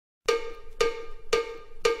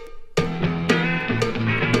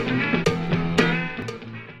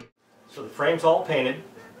frame's all painted,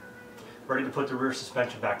 ready to put the rear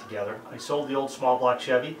suspension back together. I sold the old small block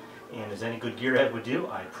Chevy, and as any good gearhead would do,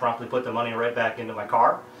 I promptly put the money right back into my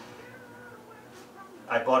car.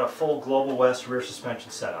 I bought a full Global West rear suspension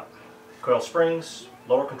setup. Coil springs,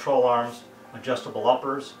 lower control arms, adjustable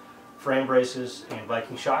uppers, frame braces, and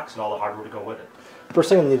Viking shocks, and all the hardware to go with it. First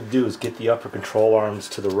thing I need to do is get the upper control arms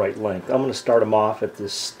to the right length. I'm going to start them off at the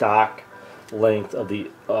stock length of the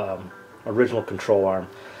original control arm.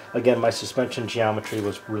 Again, my suspension geometry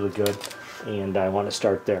was really good, and I want to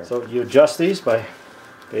start there. So you adjust these by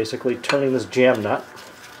basically turning this jam nut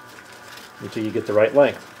until you get the right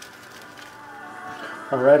length.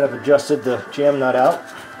 Alright, I've adjusted the jam nut out,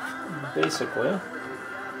 basically.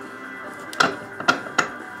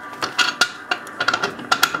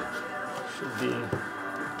 Should be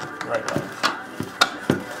right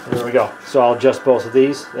length. There we go. So I'll adjust both of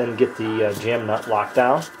these and get the jam nut locked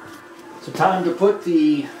down. So time to put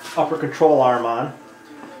the upper control arm on.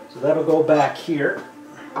 So that'll go back here.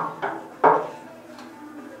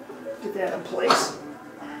 Get that in place.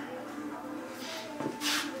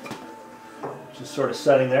 Just sort of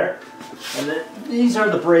setting there. And then these are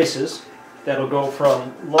the braces that'll go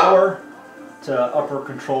from lower to upper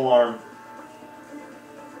control arm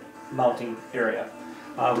mounting area.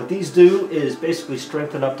 What these do is basically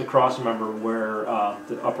strengthen up the cross member where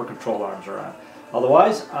the upper control arms are on.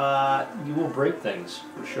 Otherwise, you will break things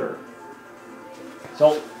for sure.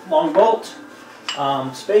 So, long bolt,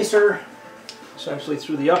 spacer, essentially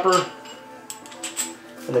through the upper,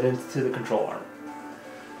 and then into the control arm.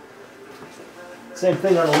 Same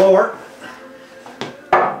thing on the lower.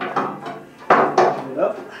 Get it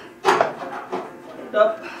up, and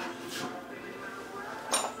up.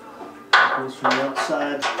 Goes from the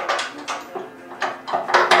outside. The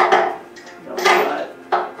outside.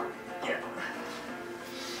 Yeah.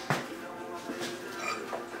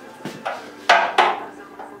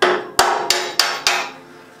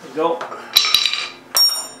 There we go.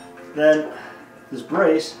 Then this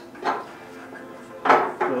brace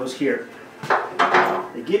goes here.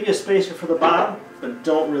 They give you a spacer for the bottom, but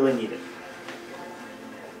don't really need it.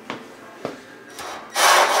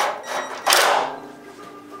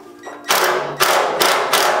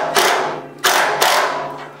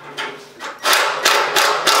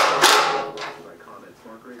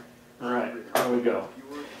 Alright, there we go.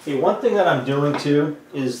 Hey, one thing that I'm doing too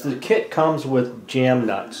is the kit comes with jam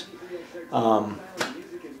nuts.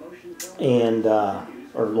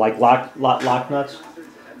 Or like lock nuts.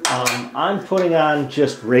 I'm putting on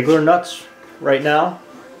just regular nuts right now.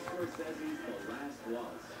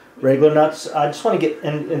 Regular nuts. I just want to get,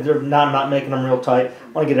 and I'm not making them real tight. I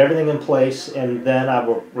want to get everything in place, and then I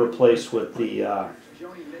will replace with the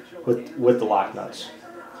with the lock nuts.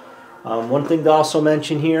 One thing to also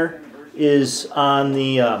mention here is on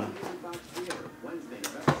the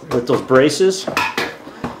with those braces.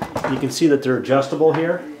 You can see that they're adjustable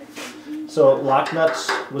here. So lock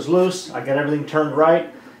nuts was loose. I got everything turned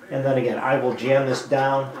right. And then again, I will jam this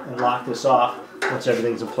down and lock this off once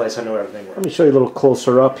everything's in place. I know everything works. Let me show you a little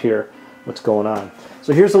closer up here what's going on.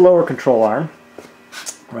 So here's the lower control arm,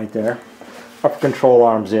 right there. Upper control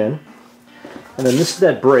arm's in. And then this is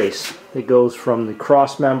that brace that goes from the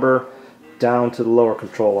cross member down to the lower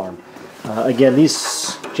control arm. Again,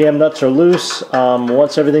 these jam nuts are loose.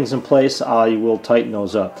 Once everything's in place, I will tighten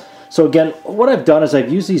those up. So again, what I've done is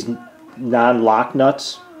I've used these non-lock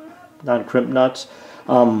nuts, non-crimp nuts.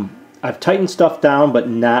 I've tightened stuff down, but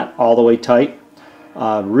not all the way tight.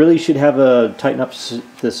 Really should have a tighten up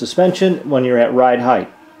the suspension when you're at ride height,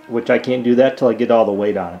 which I can't do that till I get all the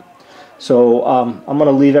weight on it. So I'm going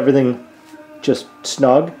to leave everything just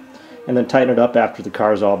snug and then tighten it up after the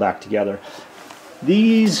car is all back together.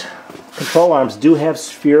 These control arms do have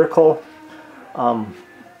spherical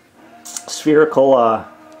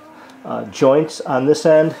joints on this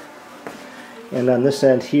end and on this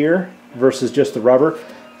end here versus just the rubber.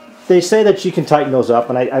 They say that you can tighten those up,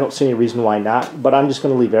 and I don't see any reason why not, but I'm just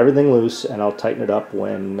going to leave everything loose and I'll tighten it up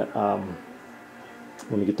when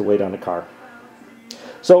we get the weight on the car.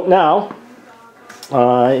 So now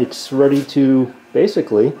it's ready to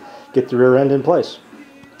basically get the rear end in place.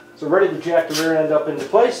 So ready to jack the rear end up into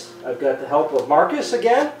place. I've got the help of Marcus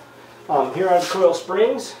again. Here are the coil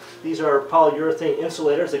springs. These are polyurethane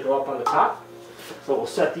insulators that go up on the top. So we'll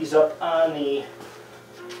set these up on the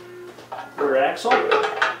rear axle.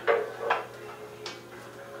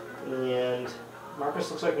 And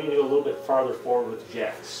Marcus, looks like we need to go a little bit farther forward with the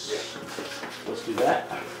jacks. Let's do that.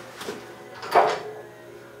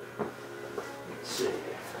 Let's see.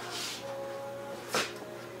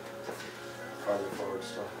 Farther forward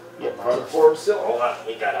still. Yeah, farther forward still. Hold on,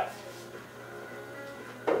 we got it.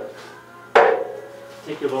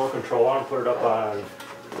 take your lower control arm, put it up on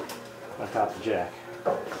top of the jack.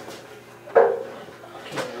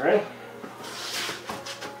 Okay, ready?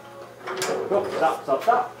 There we go. Stop, stop,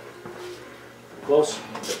 stop. Close.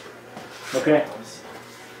 Okay.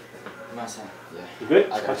 You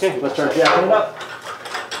good? Okay, let's start jacking it up.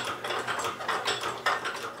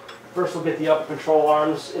 First we'll get the upper control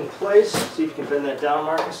arms in place. See if you can bend that down,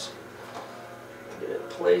 Marcus. Get it in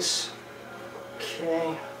place.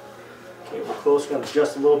 Okay. Okay, we're close. We're going to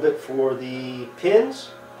adjust a little bit for the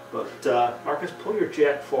pins. But Marcus, pull your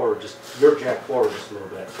jack forward, just your jack forward just a little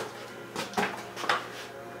bit.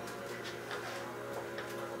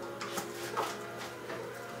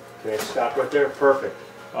 Okay, stop right there. Perfect.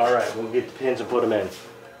 All right, we'll get the pins and put them in.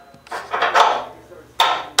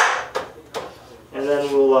 And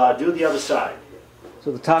then we'll do the other side.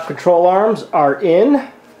 So the top control arms are in.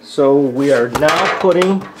 So we are now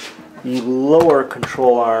putting the lower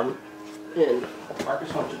control arm in.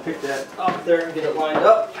 Marcus, why don't you pick that up there and get it lined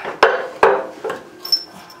up.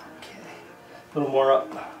 Okay, a little more up.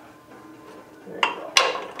 There you go.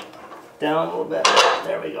 Down a little bit.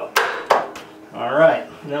 There we go. All right,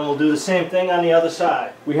 and then we'll do the same thing on the other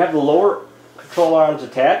side. We have the lower control arms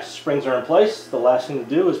attached. Springs are in place. The last thing to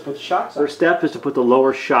do is put the shocks on. First step is to put the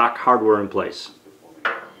lower shock hardware in place.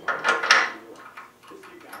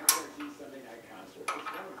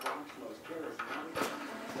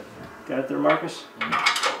 Got it there, Marcus?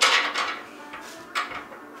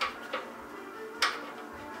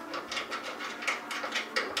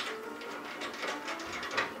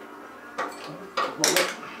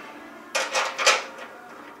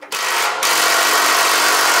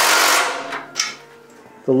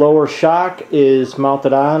 The lower shock is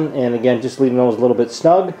mounted on, and again, just leaving those a little bit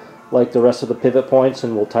snug, like the rest of the pivot points,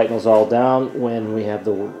 and we'll tighten those all down when we have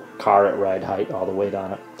the car at ride height, all the weight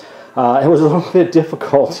on it. It was a little bit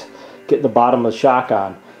difficult getting the bottom of the shock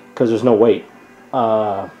on because there's no weight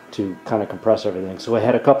to kind of compress everything. So I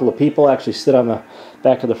had a couple of people actually sit on the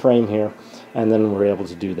back of the frame here, and then we were able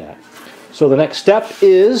to do that. So the next step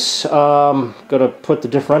is going to put the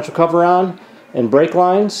differential cover on and brake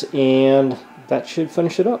lines, and that should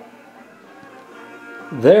finish it up.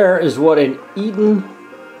 There is what an Eden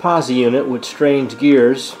posi unit with strange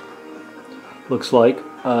gears looks like.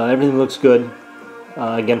 Everything looks good.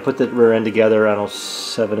 Again, put the rear end together, I don't know,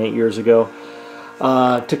 7-8 years ago.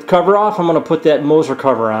 Took the cover off. I'm going to put that Moser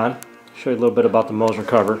cover on. Show you a little bit about the Moser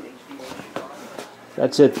cover.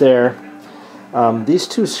 That's it there. These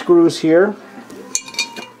two screws here,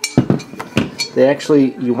 they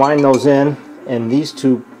actually, you wind those in, and these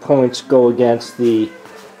two points go against the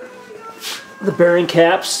bearing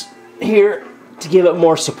caps here to give it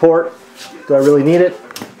more support. Do I really need it?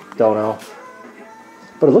 Don't know.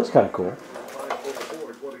 But it looks kind of cool.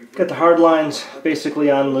 Got the hard lines basically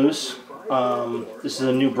on loose. This is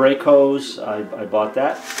a new brake hose. I bought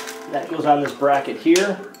that. That goes on this bracket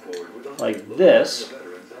here, like this.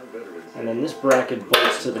 And then this bracket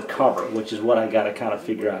bolts to the cover, which is what I got to kind of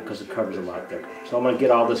figure out because the cover's a lot thicker. So I'm going to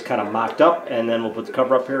get all this kind of mocked up, and then we'll put the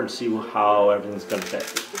cover up here and see how everything's going to fit.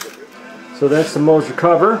 So that's the Moser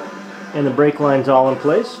cover, and the brake line's all in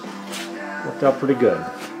place. Worked out pretty good.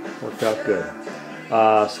 Worked out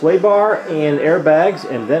good. Sway bar and airbags,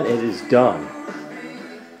 and then it is done.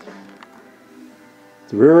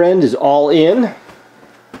 The rear end is all in.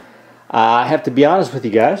 I have to be honest with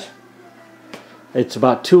you guys. It's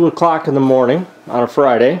about 2 o'clock in the morning on a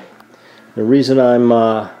Friday. The reason I'm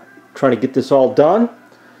trying to get this all done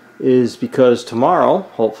is because tomorrow,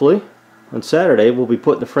 hopefully, on Saturday, we'll be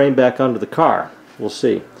putting the frame back under the car. We'll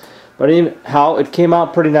see. But anyhow, it came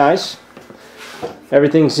out pretty nice.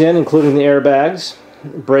 Everything's in, including the airbags,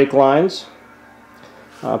 brake lines.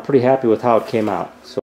 Pretty happy with how it came out. So